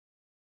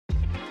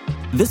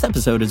This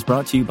episode is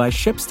brought to you by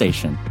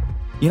ShipStation.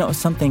 You know,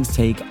 some things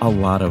take a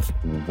lot of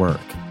work,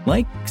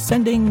 like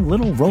sending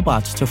little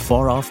robots to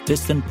far-off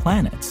distant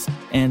planets.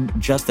 And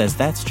just as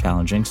that's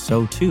challenging,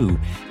 so too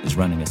is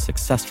running a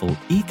successful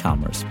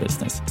e-commerce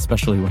business,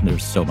 especially when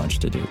there's so much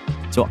to do.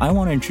 So I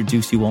want to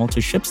introduce you all to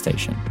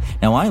ShipStation.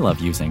 Now, I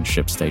love using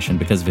ShipStation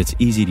because of its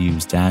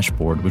easy-to-use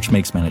dashboard, which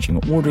makes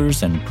managing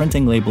orders and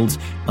printing labels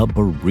a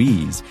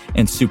breeze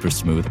and super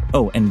smooth.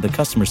 Oh, and the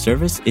customer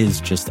service is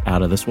just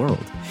out of this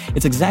world.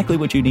 It's exactly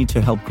what you need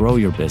to help grow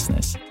your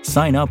business.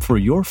 Sign up for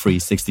your free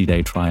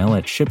 60-day trial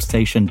at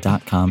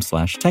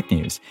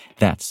shipstation.com/technews.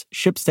 That's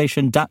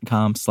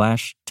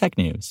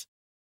shipstation.com/technews.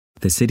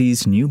 The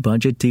city's new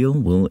budget deal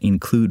will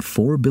include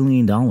 $4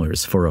 billion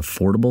for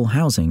affordable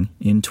housing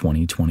in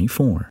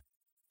 2024.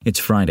 It's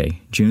Friday,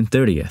 June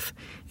 30th,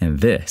 and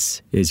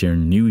this is your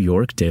New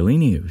York Daily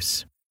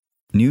News.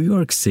 New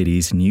York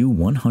City's new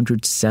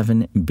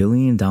 $107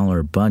 billion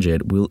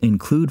budget will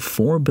include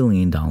 $4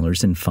 billion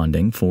in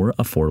funding for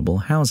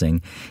affordable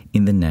housing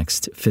in the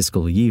next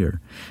fiscal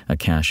year, a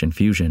cash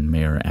infusion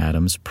Mayor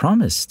Adams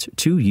promised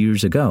 2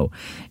 years ago,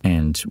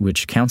 and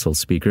which Council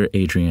Speaker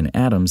Adrienne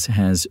Adams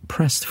has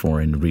pressed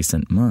for in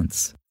recent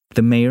months.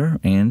 The mayor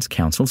and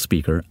council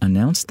speaker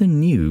announced the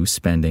new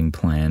spending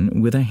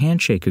plan with a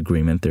handshake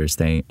agreement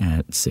Thursday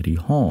at City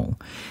Hall,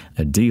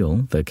 a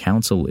deal the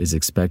council is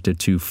expected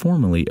to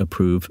formally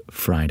approve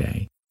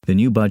Friday. The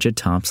new budget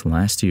tops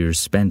last year's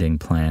spending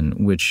plan,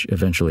 which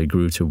eventually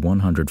grew to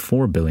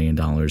 $104 billion,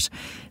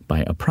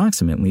 by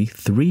approximately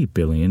 $3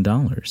 billion.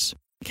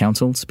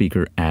 Council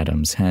Speaker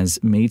Adams has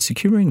made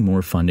securing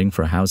more funding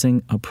for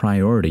housing a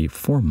priority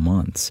for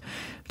months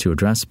to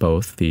address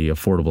both the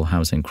affordable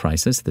housing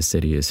crisis the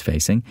city is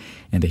facing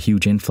and the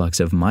huge influx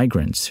of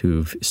migrants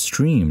who've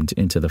streamed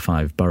into the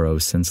 5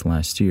 boroughs since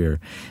last year,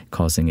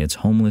 causing its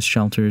homeless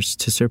shelters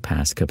to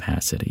surpass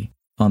capacity.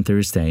 On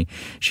Thursday,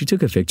 she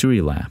took a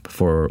victory lap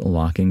for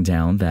locking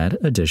down that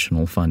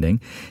additional funding,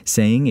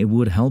 saying it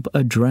would help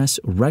address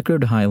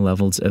record high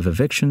levels of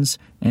evictions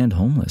and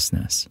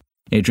homelessness.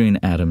 Adrienne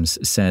Adams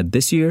said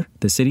this year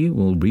the city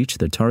will reach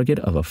the target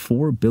of a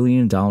 $4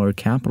 billion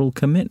capital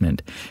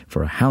commitment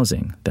for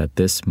housing that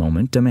this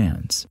moment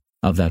demands.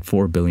 Of that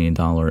 $4 billion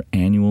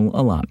annual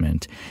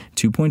allotment,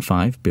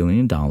 $2.5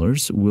 billion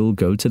will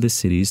go to the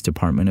city's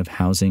Department of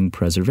Housing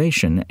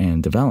Preservation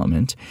and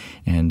Development,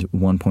 and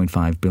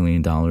 $1.5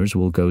 billion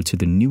will go to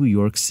the New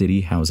York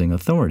City Housing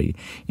Authority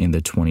in the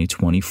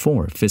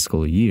 2024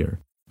 fiscal year.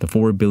 The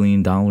 $4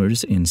 billion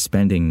in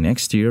spending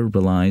next year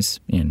relies,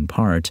 in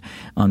part,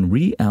 on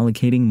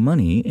reallocating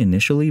money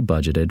initially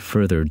budgeted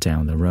further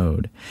down the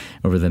road.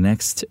 Over the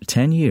next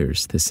 10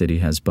 years, the city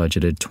has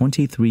budgeted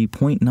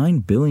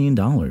 $23.9 billion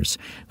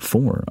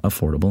for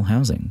affordable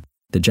housing.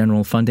 The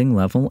general funding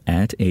level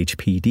at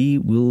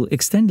HPD will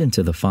extend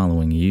into the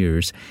following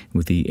years,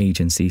 with the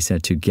agency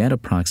set to get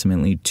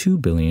approximately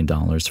 $2 billion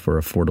for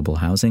affordable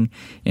housing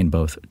in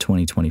both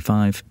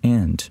 2025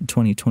 and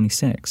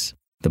 2026.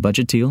 The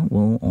budget deal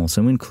will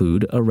also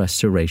include a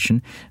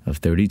restoration of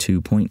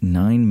 $32.9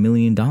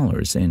 million in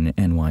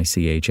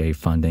NYCHA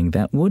funding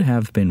that would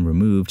have been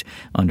removed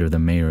under the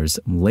mayor's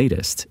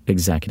latest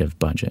executive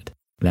budget.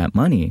 That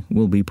money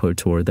will be put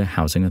toward the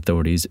Housing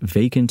Authority's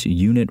Vacant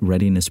Unit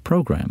Readiness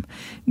Program,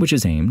 which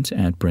is aimed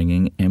at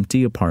bringing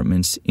empty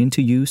apartments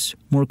into use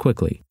more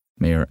quickly.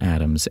 Mayor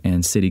Adams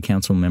and city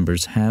council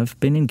members have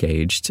been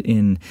engaged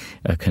in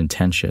a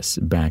contentious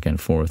back and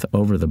forth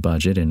over the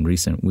budget in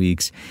recent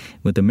weeks,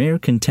 with the mayor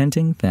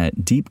contending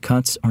that deep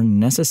cuts are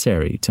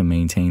necessary to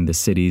maintain the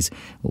city's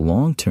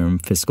long-term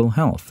fiscal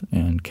health,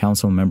 and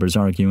council members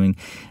arguing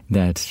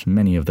that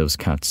many of those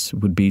cuts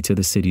would be to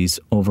the city's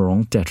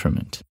overall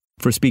detriment.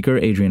 For Speaker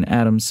Adrienne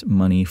Adams,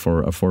 money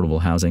for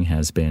affordable housing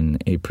has been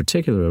a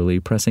particularly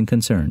pressing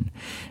concern.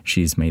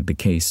 She's made the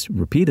case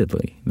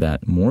repeatedly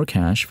that more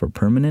cash for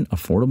permanent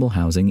affordable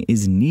housing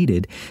is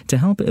needed to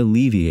help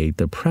alleviate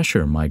the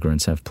pressure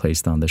migrants have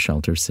placed on the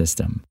shelter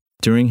system.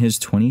 During his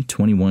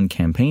 2021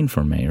 campaign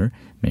for mayor,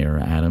 Mayor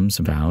Adams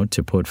vowed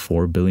to put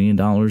 $4 billion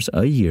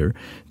a year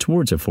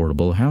towards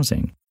affordable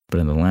housing. But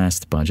in the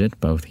last budget,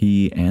 both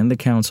he and the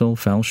council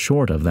fell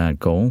short of that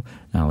goal,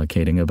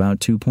 allocating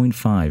about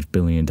 $2.5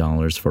 billion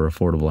for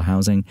affordable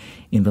housing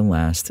in the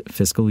last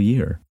fiscal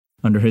year.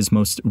 Under his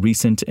most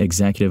recent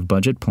executive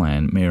budget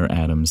plan, Mayor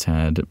Adams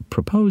had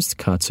proposed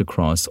cuts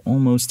across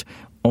almost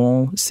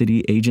all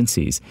city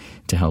agencies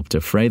to help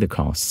defray the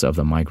costs of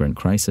the migrant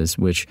crisis,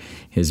 which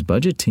his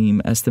budget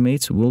team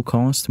estimates will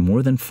cost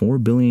more than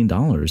 $4 billion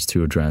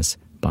to address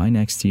by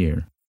next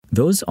year.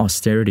 Those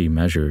austerity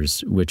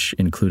measures, which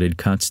included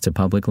cuts to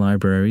public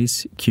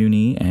libraries,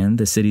 CUNY, and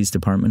the city's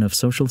Department of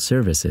Social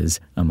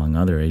Services, among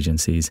other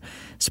agencies,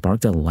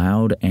 sparked a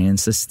loud and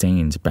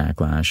sustained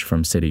backlash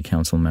from city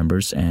council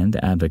members and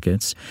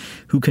advocates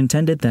who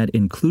contended that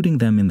including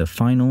them in the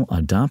final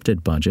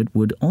adopted budget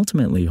would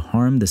ultimately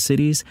harm the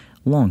city's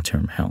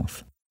long-term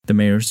health. The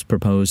mayor's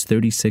proposed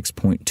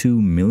 $36.2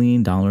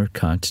 million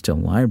cut to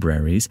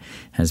libraries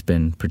has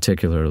been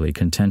particularly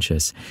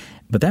contentious,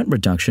 but that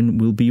reduction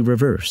will be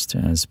reversed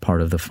as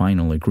part of the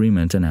final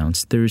agreement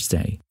announced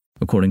Thursday.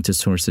 According to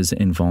sources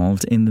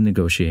involved in the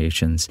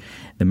negotiations,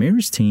 the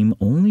mayor's team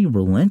only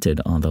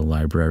relented on the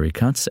library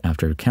cuts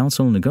after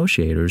council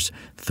negotiators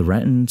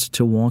threatened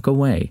to walk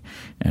away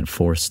and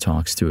forced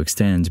talks to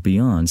extend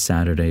beyond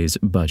Saturday's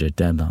budget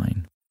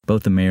deadline.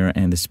 Both the mayor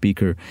and the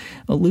speaker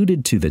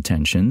alluded to the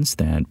tensions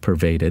that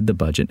pervaded the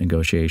budget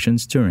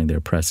negotiations during their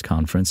press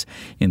conference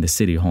in the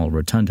City Hall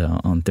Rotunda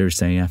on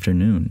Thursday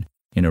afternoon.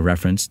 In a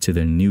reference to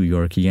the New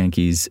York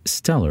Yankees'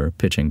 stellar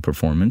pitching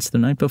performance the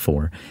night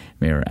before,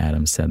 Mayor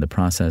Adams said the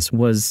process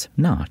was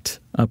not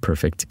a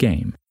perfect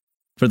game.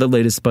 For the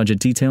latest budget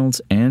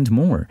details and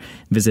more,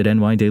 visit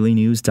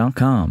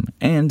nydailynews.com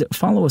and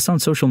follow us on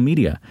social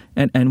media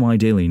at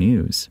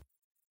nydailynews.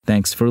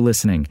 Thanks for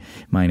listening.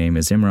 My name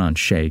is Imran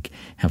Sheikh.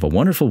 Have a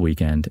wonderful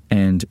weekend,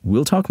 and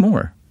we'll talk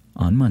more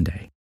on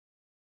Monday.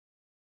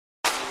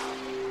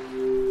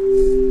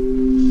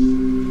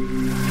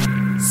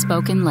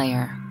 Spoken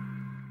Layer.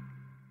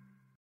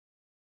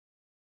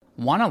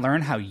 Want to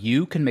learn how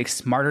you can make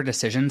smarter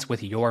decisions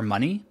with your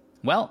money?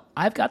 Well,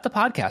 I've got the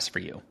podcast for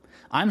you.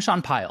 I'm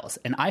Sean Piles,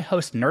 and I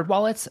host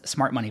NerdWallet's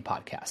Smart Money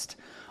Podcast.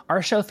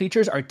 Our show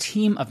features our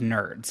team of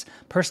nerds,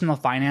 personal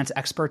finance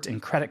experts in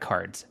credit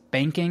cards,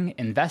 banking,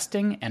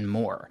 investing, and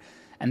more.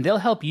 And they'll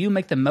help you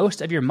make the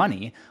most of your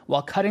money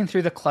while cutting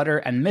through the clutter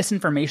and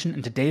misinformation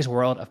in today's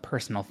world of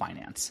personal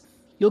finance.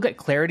 You'll get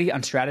clarity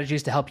on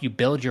strategies to help you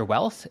build your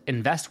wealth,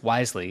 invest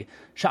wisely,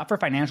 shop for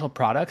financial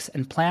products,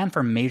 and plan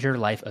for major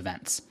life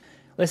events.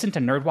 Listen to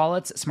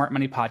NerdWallet's Smart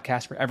Money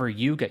Podcast wherever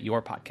you get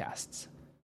your podcasts.